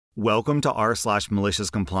Welcome to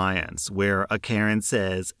r/maliciouscompliance, where a Karen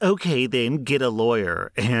says, okay then, get a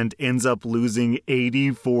lawyer, and ends up losing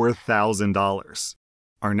 $84,000.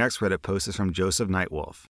 Our next Reddit post is from Joseph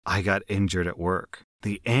Nightwolf. I got injured at work.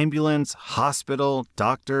 The ambulance, hospital,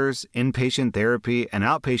 doctors, inpatient therapy, and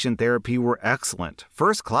outpatient therapy were excellent,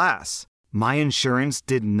 first class. My insurance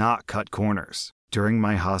did not cut corners. During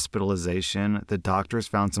my hospitalization, the doctors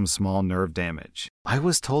found some small nerve damage. I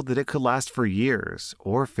was told that it could last for years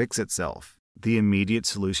or fix itself. The immediate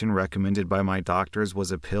solution recommended by my doctors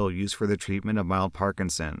was a pill used for the treatment of mild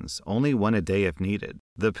Parkinson's, only one a day if needed.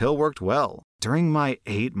 The pill worked well. During my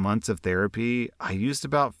 8 months of therapy, I used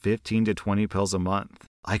about 15 to 20 pills a month.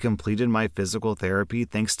 I completed my physical therapy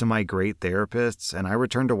thanks to my great therapists, and I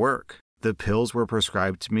returned to work. The pills were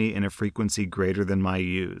prescribed to me in a frequency greater than my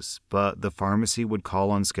use, but the pharmacy would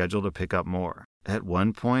call on schedule to pick up more. At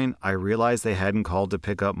one point, I realized they hadn't called to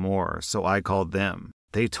pick up more, so I called them.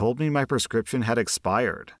 They told me my prescription had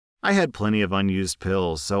expired. I had plenty of unused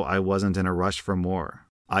pills, so I wasn't in a rush for more.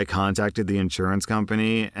 I contacted the insurance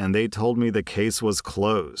company, and they told me the case was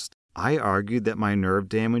closed. I argued that my nerve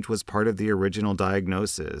damage was part of the original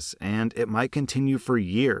diagnosis, and it might continue for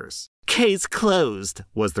years. Case closed,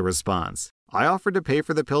 was the response. I offered to pay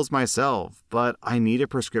for the pills myself, but I need a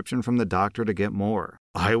prescription from the doctor to get more.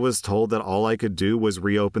 I was told that all I could do was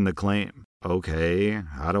reopen the claim. Okay,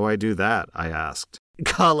 how do I do that? I asked.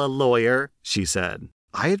 Call a lawyer, she said.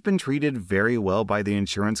 I had been treated very well by the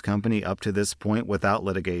insurance company up to this point without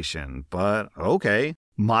litigation, but okay.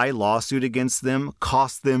 My lawsuit against them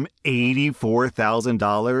cost them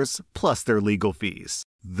 $84,000 plus their legal fees.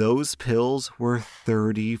 Those pills were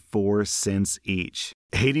 34 cents each,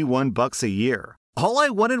 $81 a year. All I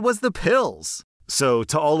wanted was the pills. So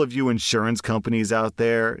to all of you insurance companies out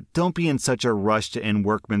there, don't be in such a rush to end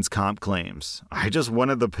workman's comp claims. I just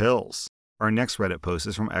wanted the pills. Our next Reddit post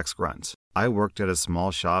is from XGrunt. I worked at a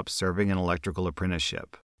small shop serving an electrical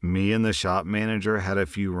apprenticeship. Me and the shop manager had a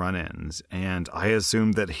few run-ins, and I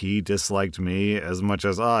assumed that he disliked me as much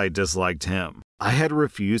as I disliked him. I had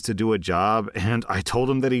refused to do a job, and I told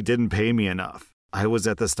him that he didn't pay me enough. I was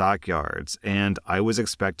at the stockyards, and I was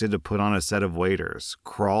expected to put on a set of waders,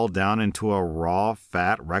 crawl down into a raw,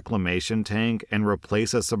 fat reclamation tank, and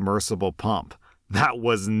replace a submersible pump. That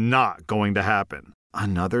was not going to happen.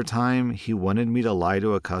 Another time, he wanted me to lie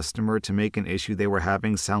to a customer to make an issue they were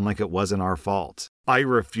having sound like it wasn't our fault. I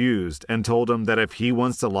refused and told him that if he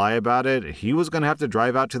wants to lie about it, he was going to have to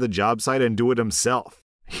drive out to the job site and do it himself.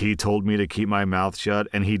 He told me to keep my mouth shut,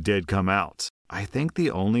 and he did come out. I think the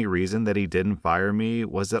only reason that he didn't fire me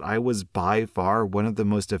was that I was by far one of the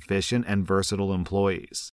most efficient and versatile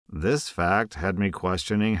employees. This fact had me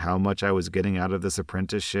questioning how much I was getting out of this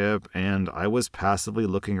apprenticeship, and I was passively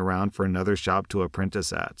looking around for another shop to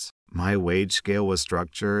apprentice at. My wage scale was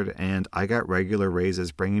structured, and I got regular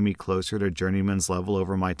raises bringing me closer to journeyman's level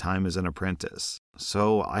over my time as an apprentice.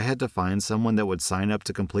 So I had to find someone that would sign up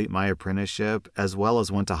to complete my apprenticeship as well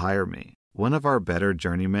as want to hire me. One of our better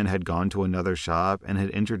journeymen had gone to another shop and had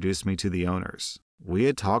introduced me to the owners. We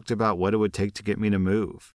had talked about what it would take to get me to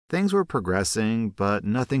move. Things were progressing, but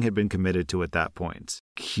nothing had been committed to at that point.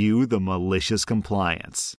 Cue the malicious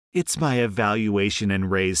compliance. It's my evaluation and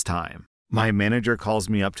raise time. My manager calls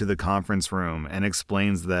me up to the conference room and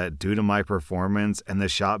explains that due to my performance and the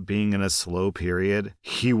shop being in a slow period,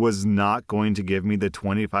 he was not going to give me the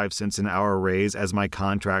 25 cents an hour raise as my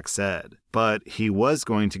contract said, but he was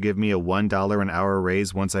going to give me a $1 an hour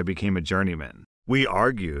raise once I became a journeyman. We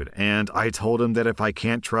argued, and I told him that if I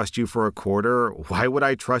can't trust you for a quarter, why would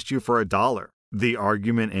I trust you for $1? The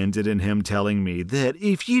argument ended in him telling me that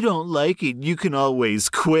if you don't like it, you can always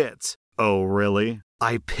quit. Oh, really?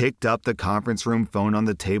 I picked up the conference room phone on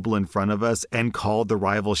the table in front of us and called the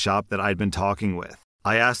rival shop that I'd been talking with.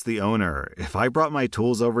 I asked the owner, if I brought my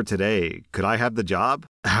tools over today, could I have the job?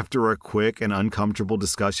 After a quick and uncomfortable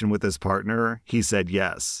discussion with his partner, he said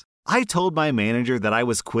yes. I told my manager that I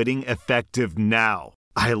was quitting effective now.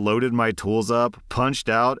 I loaded my tools up, punched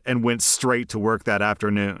out, and went straight to work that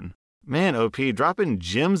afternoon. Man, OP, dropping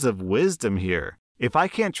gems of wisdom here. If I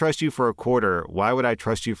can't trust you for a quarter, why would I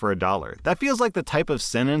trust you for $1? That feels like the type of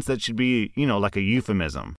sentence that should be, like a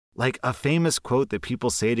euphemism. Like a famous quote that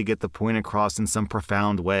people say to get the point across in some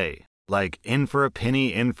profound way. Like, in for a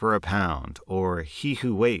penny, in for a pound, or he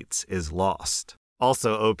who waits is lost.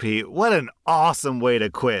 Also, OP, what an awesome way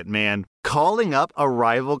to quit, man. Calling up a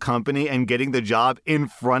rival company and getting the job in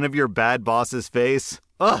front of your bad boss's face?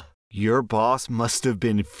 Ugh! Your boss must have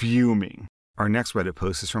been fuming. Our next Reddit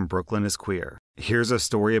post is from Brooklyn is Queer. Here's a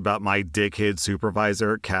story about my dickhead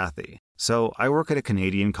supervisor, Kathy. So I work at a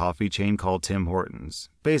Canadian coffee chain called Tim Hortons,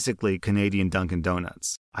 basically Canadian Dunkin'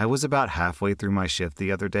 Donuts. I was about halfway through my shift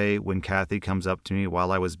the other day when Kathy comes up to me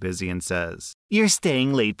while I was busy and says, "You're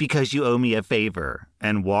staying late because you owe me a favor,"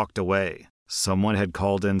 and walked away. Someone had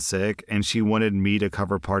called in sick and she wanted me to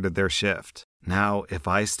cover part of their shift. Now, if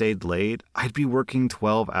I stayed late, I'd be working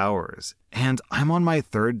 12 hours. And I'm on my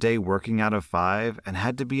third day working out of 5 and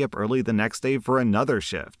had to be up early the next day for another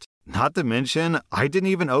shift. Not to mention, I didn't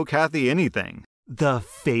even owe Kathy anything. The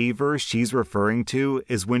favor she's referring to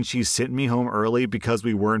is when she sent me home early because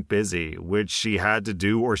we weren't busy, which she had to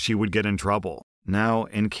do or she would get in trouble. Now,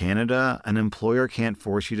 in Canada, an employer can't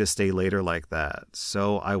force you to stay later like that.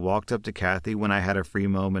 So I walked up to Kathy when I had a free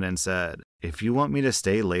moment and said, "If you want me to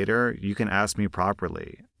stay later, you can ask me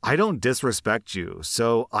properly. I don't disrespect you,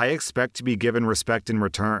 so I expect to be given respect in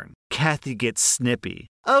return." Kathy gets snippy.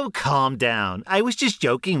 "Oh, calm down. I was just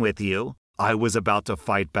joking with you." I was about to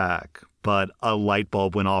fight back, but a light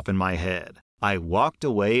bulb went off in my head. I walked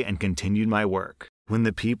away and continued my work. When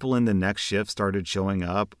the people in the next shift started showing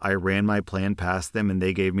up, I ran my plan past them and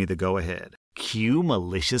they gave me the go-ahead. Cue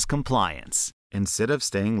malicious compliance. Instead of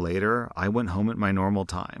staying later, I went home at my normal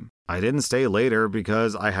time. I didn't stay later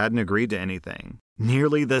because I hadn't agreed to anything.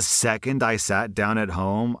 Nearly the second I sat down at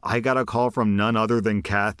home, I got a call from none other than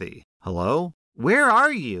Kathy. "Hello? Where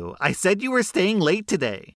are you? I said you were staying late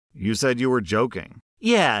today." "You said you were joking."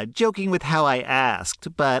 "Yeah, joking with how I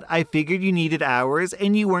asked, but I figured you needed hours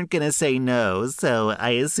and you weren't gonna say no, so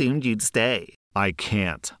I assumed you'd stay." "I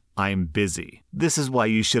can't. I'm busy. This is why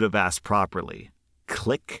you should have asked properly."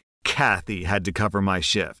 Click. Kathy had to cover my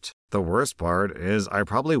shift. The worst part is I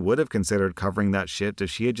probably would have considered covering that shift if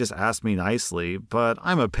she had just asked me nicely, but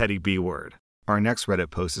I'm a petty B-word. Our next Reddit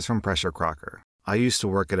post is from Pressure Crocker. I used to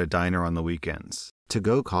work at a diner on the weekends.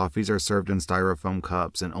 To-go coffees are served in styrofoam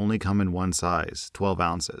cups and only come in one size, 12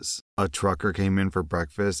 ounces. A trucker came in for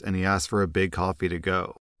breakfast and he asked for a big coffee to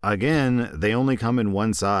go. Again, they only come in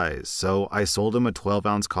one size, so I sold him a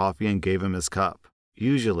 12-ounce coffee and gave him his cup.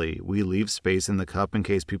 Usually, we leave space in the cup in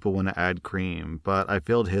case people want to add cream, but I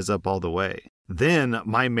filled his up all the way. Then,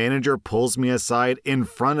 my manager pulls me aside in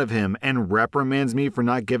front of him and reprimands me for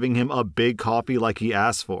not giving him a big coffee like he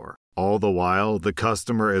asked for. All the while, the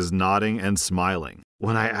customer is nodding and smiling.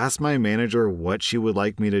 When I asked my manager what she would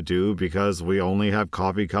like me to do because we only have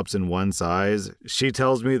coffee cups in one size, she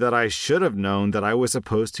tells me that I should have known that I was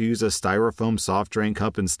supposed to use a styrofoam soft drink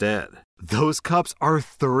cup instead. Those cups are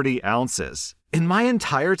 30 ounces. In my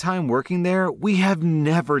entire time working there, we have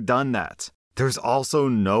never done that. There's also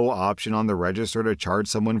no option on the register to charge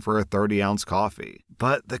someone for a 30-ounce coffee.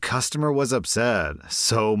 But the customer was upset,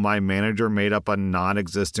 so my manager made up a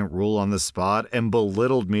non-existent rule on the spot and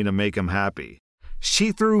belittled me to make him happy.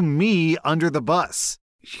 She threw me under the bus.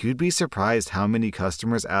 You'd be surprised how many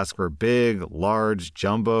customers ask for big, large,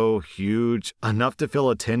 jumbo, huge, enough to fill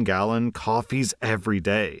a 10-gallon coffees every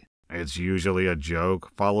day. It's usually a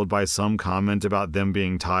joke, followed by some comment about them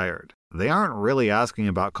being tired. They aren't really asking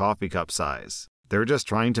about coffee cup size. They're just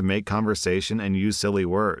trying to make conversation and use silly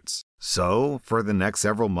words. So, for the next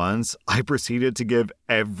several months, I proceeded to give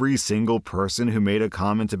every single person who made a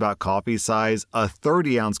comment about coffee size a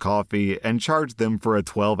 30-ounce coffee and charge them for a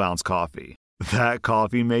 12-ounce coffee. That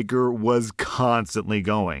coffee maker was constantly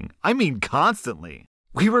going. I mean, constantly.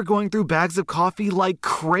 We were going through bags of coffee like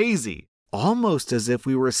crazy. Almost as if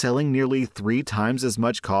we were selling nearly 3 times as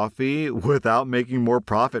much coffee without making more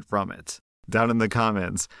profit from it. Down in the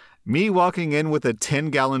comments, me walking in with a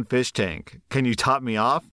 10-gallon fish tank. Can you top me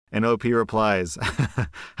off? And OP replies,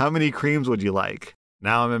 "How many creams would you like?"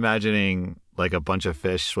 Now I'm imagining like a bunch of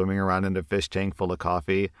fish swimming around in a fish tank full of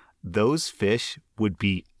coffee. Those fish would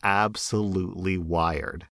be absolutely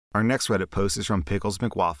wired. Our next Reddit post is from Pickles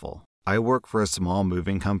McWaffle. I work for a small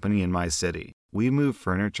moving company in my city. We move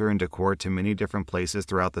furniture and decor to many different places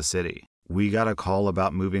throughout the city. We got a call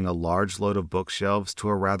about moving a large load of bookshelves to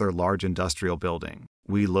a rather large industrial building.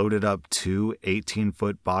 We loaded up 2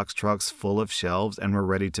 18-foot box trucks full of shelves and were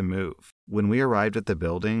ready to move. When we arrived at the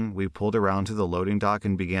building, we pulled around to the loading dock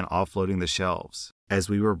and began offloading the shelves. As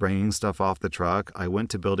we were bringing stuff off the truck, I went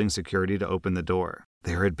to building security to open the door.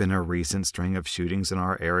 There had been a recent string of shootings in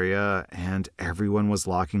our area, and everyone was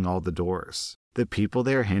locking all the doors. The people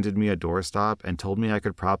there handed me a doorstop and told me I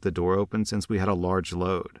could prop the door open since we had a large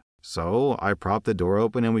load. So I propped the door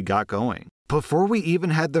open and we got going. Before we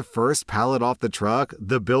even had the first pallet off the truck,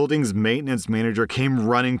 the building's maintenance manager came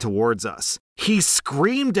running towards us. He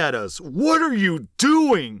screamed at us, "What are you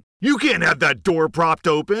doing? You can't have that door propped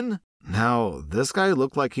open!" Now, this guy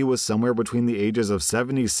looked like he was somewhere between the ages of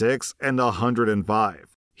 76 and 105.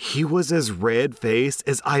 He was as red-faced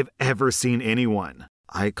as I've ever seen anyone.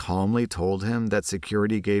 I calmly told him that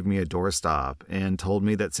security gave me a doorstop and told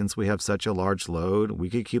me that since we have such a large load, we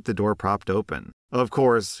could keep the door propped open. Of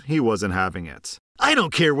course, he wasn't having it. "I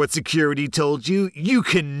don't care what security told you. You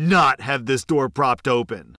cannot have this door propped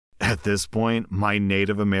open." At this point, my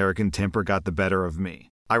Native American temper got the better of me.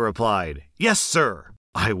 I replied, "Yes, sir."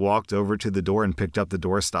 I walked over to the door and picked up the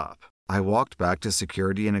doorstop. I walked back to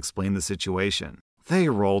security and explained the situation. They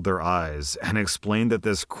rolled their eyes and explained that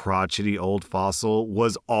this crotchety old fossil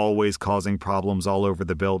was always causing problems all over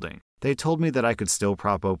the building. They told me that I could still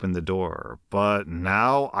prop open the door, but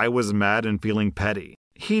now I was mad and feeling petty.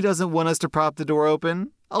 He doesn't want us to prop the door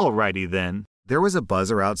open? Alrighty then. There was a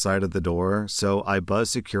buzzer outside of the door, so I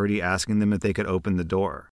buzzed security asking them if they could open the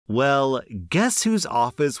door. Well, guess whose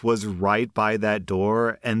office was right by that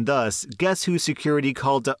door, and thus, guess who security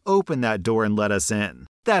called to open that door and let us in?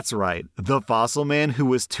 That's right, the fossil man who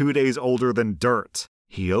was 2 days older than dirt.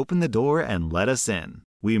 He opened the door and let us in.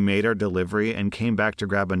 We made our delivery and came back to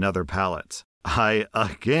grab another pallet. I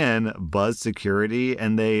again buzzed security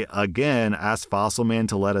and they again asked Fossil Man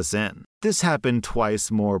to let us in. This happened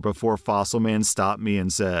twice more before Fossil Man stopped me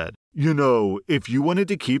and said, "You know, if you wanted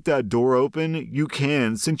to keep that door open, you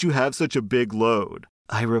can since you have such a big load."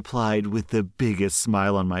 I replied with the biggest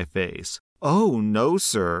smile on my face, "Oh no,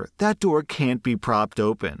 sir, that door can't be propped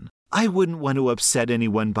open. I wouldn't want to upset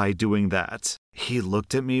anyone by doing that." He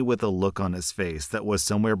looked at me with a look on his face that was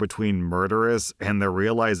somewhere between murderous and the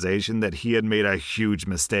realization that he had made a huge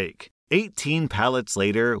mistake. 18 pallets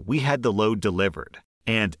later, we had the load delivered.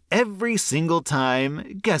 And every single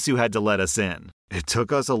time, guess who had to let us in? It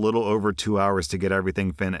took us a little over 2 hours to get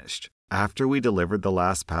everything finished. After we delivered the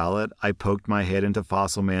last pallet, I poked my head into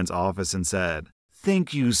Fossil Man's office and said,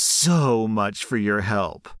 "Thank you so much for your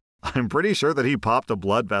help." I'm pretty sure that he popped a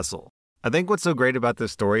blood vessel. I think what's so great about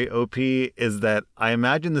this story, OP, is that I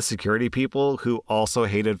imagine the security people who also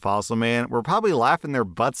hated Fossil Man were probably laughing their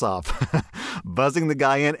butts off, buzzing the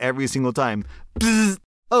guy in every single time. Bzz.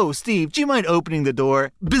 "Oh, Steve, do you mind opening the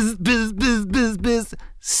door?" Bzz, bzz, bzz, bzz, bzz.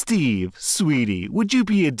 "Steve, sweetie, would you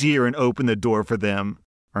be a dear and open the door for them?"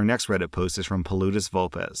 Our next Reddit post is from Paludas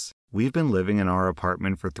Volpes. "We've been living in our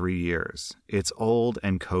apartment for 3 years. It's old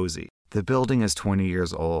and cozy. The building is 20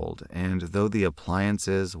 years old, and though the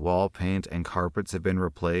appliances, wall paint, and carpets have been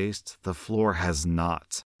replaced, the floor has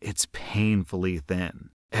not. It's painfully thin.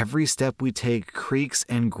 Every step we take creaks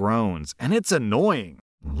and groans, and it's annoying.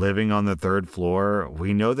 Living on the 3rd floor,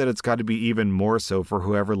 we know that it's got to be even more so for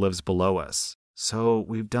whoever lives below us. So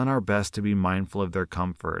we've done our best to be mindful of their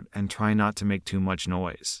comfort and try not to make too much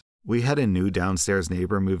noise. We had a new downstairs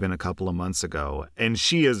neighbor move in a couple of months ago, and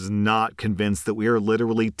she is not convinced that we are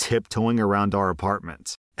literally tiptoeing around our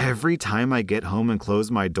apartment. Every time I get home and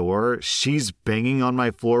close my door, she's banging on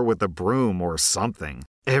my floor with a broom or something.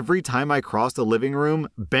 Every time I cross the living room,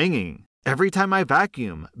 banging. Every time I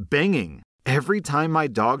vacuum, banging. Every time my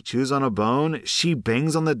dog chews on a bone, she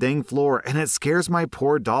bangs on the dang floor, and it scares my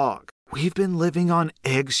poor dog. We've been living on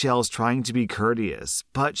eggshells trying to be courteous,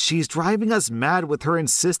 but she's driving us mad with her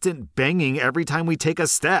insistent banging every time we take a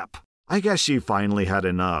step. I guess she finally had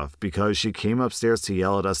enough because she came upstairs to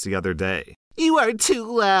yell at us the other day. "You are too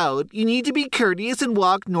loud. You need to be courteous and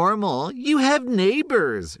walk normal. You have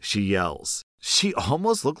neighbors," she yells. She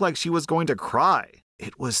almost looked like she was going to cry.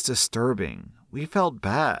 It was disturbing. We felt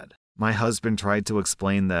bad. My husband tried to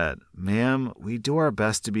explain that, "Ma'am, we do our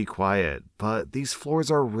best to be quiet, but these floors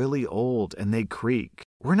are really old and they creak.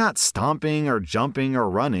 We're not stomping or jumping or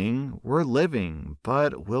running. We're living,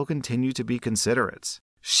 but we'll continue to be considerate."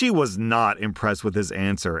 She was not impressed with his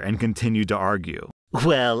answer and continued to argue.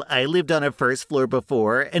 "Well, I lived on a 1st floor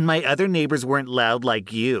before, and my other neighbors weren't loud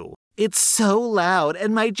like you. It's so loud,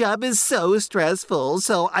 and my job is so stressful,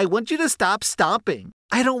 so I want you to stop stomping.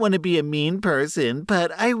 I don't want to be a mean person,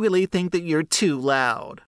 but I really think that you're too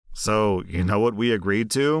loud." So, you know what we agreed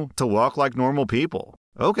to? To walk like normal people.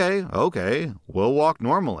 Okay, we'll walk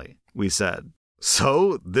normally, we said.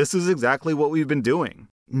 So, this is exactly what we've been doing.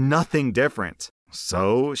 Nothing different.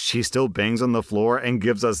 So, she still bangs on the floor and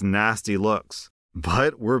gives us nasty looks.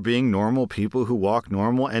 But we're being normal people who walk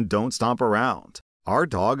normal and don't stomp around. Our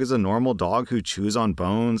dog is a normal dog who chews on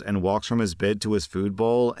bones and walks from his bed to his food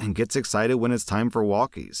bowl and gets excited when it's time for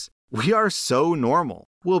walkies. We are so normal.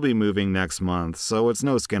 We'll be moving next month, so it's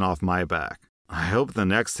no skin off my back. I hope the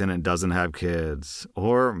next tenant doesn't have kids.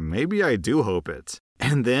 Or maybe I do hope it.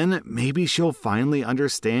 And then maybe she'll finally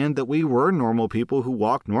understand that we were normal people who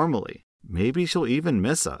walk normally. Maybe she'll even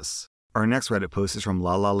miss us. Our next Reddit post is from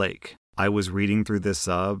La Lake. I was reading through this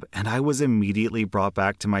sub, and I was immediately brought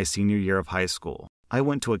back to my senior year of high school. I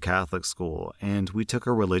went to a Catholic school, and we took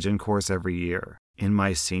a religion course every year. In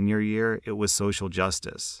my senior year, it was social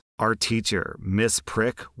justice. Our teacher, Miss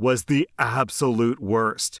Prick, was the absolute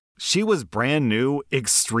worst. She was brand new,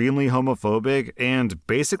 extremely homophobic, and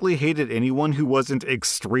basically hated anyone who wasn't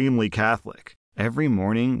extremely Catholic. Every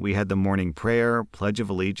morning, we had the morning prayer, Pledge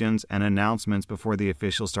of Allegiance, and announcements before the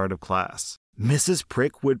official start of class. Mrs.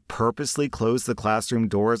 Prick would purposely close the classroom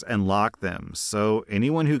doors and lock them, so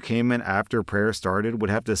anyone who came in after prayer started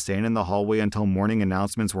would have to stand in the hallway until morning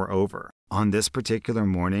announcements were over. On this particular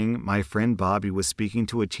morning, my friend Bobby was speaking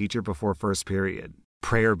to a teacher before first period.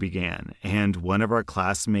 Prayer began, and one of our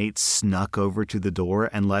classmates snuck over to the door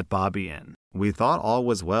and let Bobby in. We thought all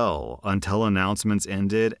was well until announcements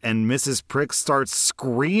ended and Mrs. Prick starts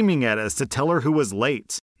screaming at us to tell her who was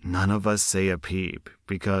late. None of us say a peep,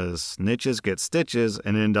 because snitches get stitches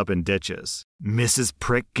and end up in ditches. Mrs.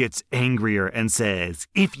 Prick gets angrier and says,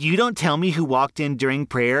 "If you don't tell me who walked in during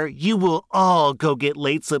prayer, you will all go get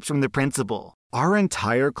late slips from the principal." Our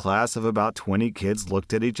entire class of about 20 kids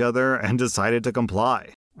looked at each other and decided to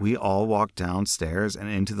comply. We all walked downstairs and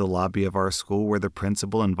into the lobby of our school where the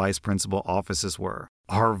principal and vice principal offices were.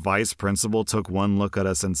 Our vice principal took one look at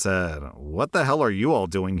us and said, "What the hell are you all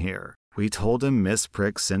doing here?" We told him Miss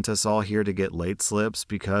Prick sent us all here to get late slips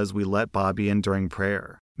because we let Bobby in during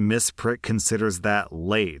prayer. Miss Prick considers that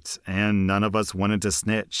late, and none of us wanted to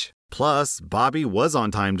snitch. Plus, Bobby was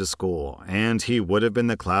on time to school, and he would have been in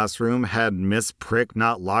the classroom had Miss Prick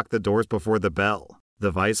not locked the doors before the bell.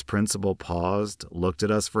 The vice principal paused, looked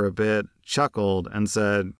at us for a bit, chuckled, and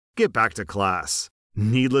said, "Get back to class."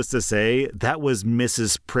 Needless to say, that was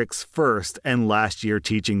Mrs. Prick's first and last year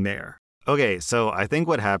teaching there. Okay, so I think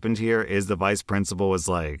what happened here is the vice principal was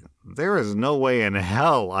like, there is no way in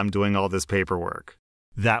hell I'm doing all this paperwork.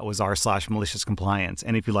 That was r/Maliciouscompliance.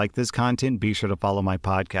 And if you like this content, be sure to follow my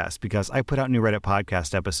podcast because I put out new Reddit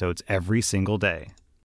podcast episodes every single day.